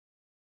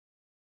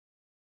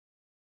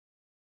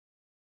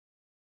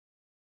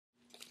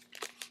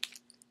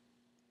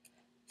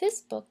This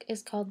book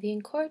is called The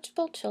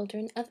Incorrigible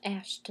Children of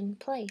Ashton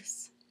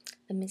Place,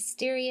 The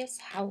Mysterious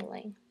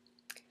Howling.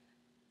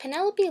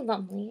 Penelope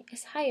Lumley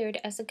is hired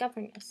as a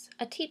governess,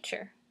 a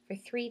teacher, for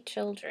 3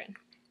 children.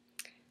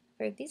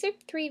 These are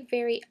 3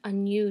 very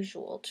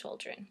unusual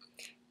children.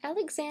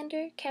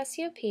 Alexander,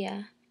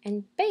 Cassiopeia,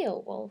 and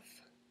Beowulf,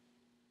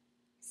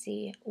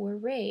 were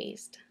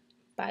raised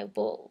by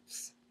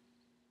wolves.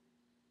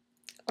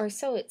 Or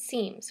so it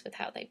seems with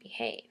how they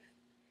behave.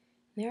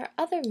 There are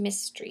other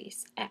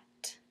mysteries at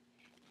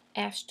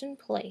Ashton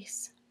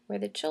Place, where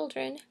the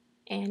children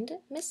and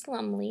Miss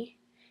Lumley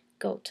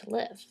go to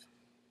live.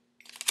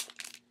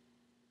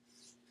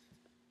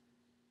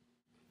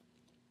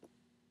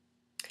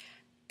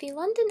 The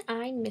London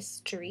Eye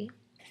mystery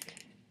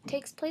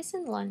takes place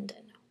in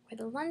London, where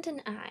the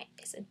London Eye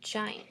is a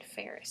giant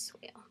Ferris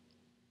wheel.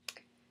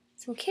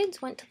 Some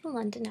kids went to the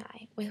London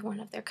Eye with one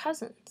of their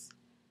cousins,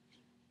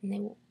 and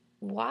they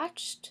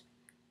watched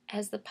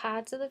as the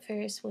pods of the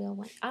Ferris wheel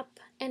went up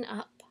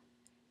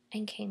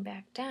and came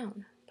back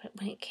down. But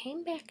when it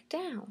came back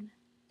down,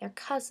 their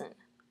cousin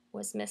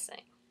was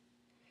missing.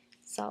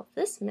 To solve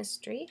this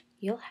mystery,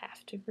 you'll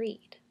have to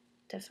read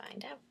to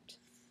find out.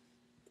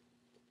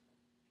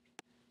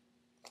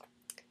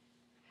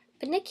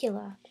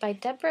 Bunnicula by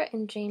Deborah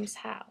and James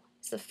Howe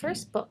is the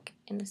first book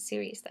in the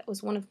series that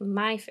was one of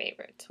my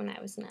favorites when I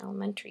was in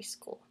elementary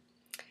school.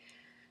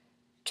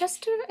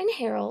 Chester and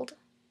Harold,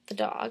 the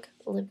dog,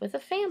 live with a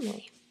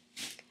family.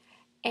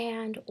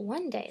 And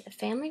one day the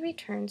family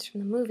returns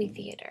from the movie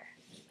theater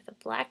with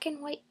a black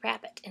and white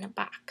rabbit in a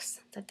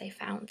box that they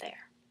found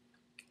there.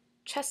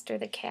 Chester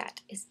the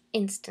cat is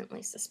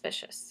instantly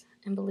suspicious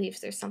and believes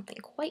there's something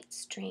quite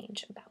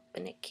strange about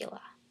Bunnicula.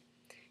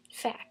 In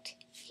fact,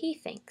 he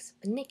thinks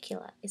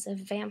Bunnicula is a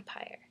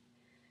vampire,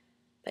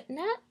 but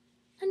not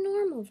a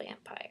normal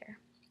vampire.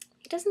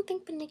 He doesn't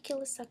think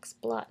Bunnicula sucks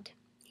blood.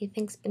 He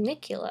thinks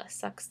Bunnicula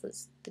sucks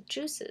the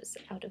juices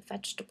out of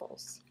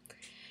vegetables.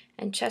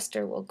 And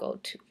Chester will go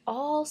to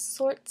all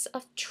sorts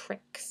of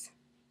tricks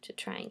to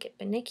try and get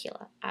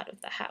Bunnicula out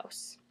of the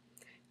house,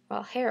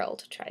 while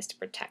Harold tries to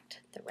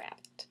protect the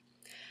rabbit.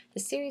 The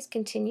series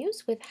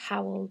continues with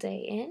Howl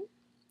Day Inn,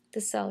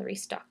 The Celery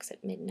Stalks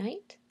at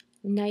Midnight,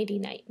 Nighty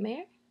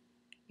Nightmare,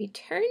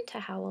 Return to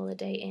Howl a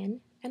Day Inn,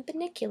 and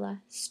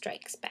Bunnicula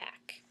Strikes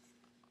Back.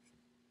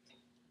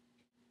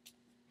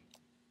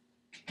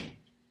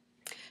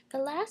 The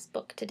last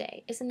book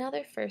today is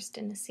another first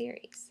in the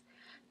series.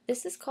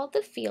 This is called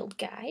The Field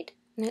Guide,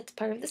 and it's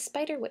part of the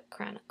Spiderwick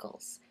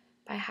Chronicles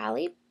by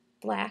Holly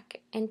Black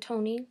and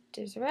Tony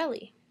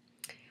Disraeli.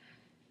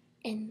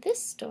 In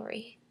this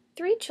story,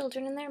 3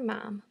 children and their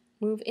mom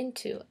move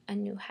into a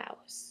new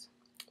house,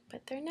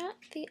 but they're not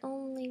the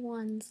only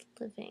ones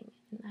living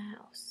in the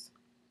house.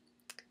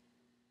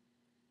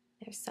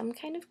 There's some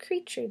kind of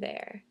creature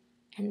there,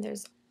 and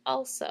there's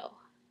also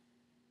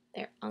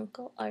their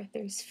Uncle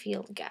Arthur's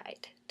field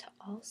guide to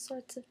all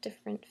sorts of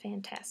different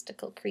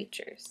fantastical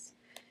creatures.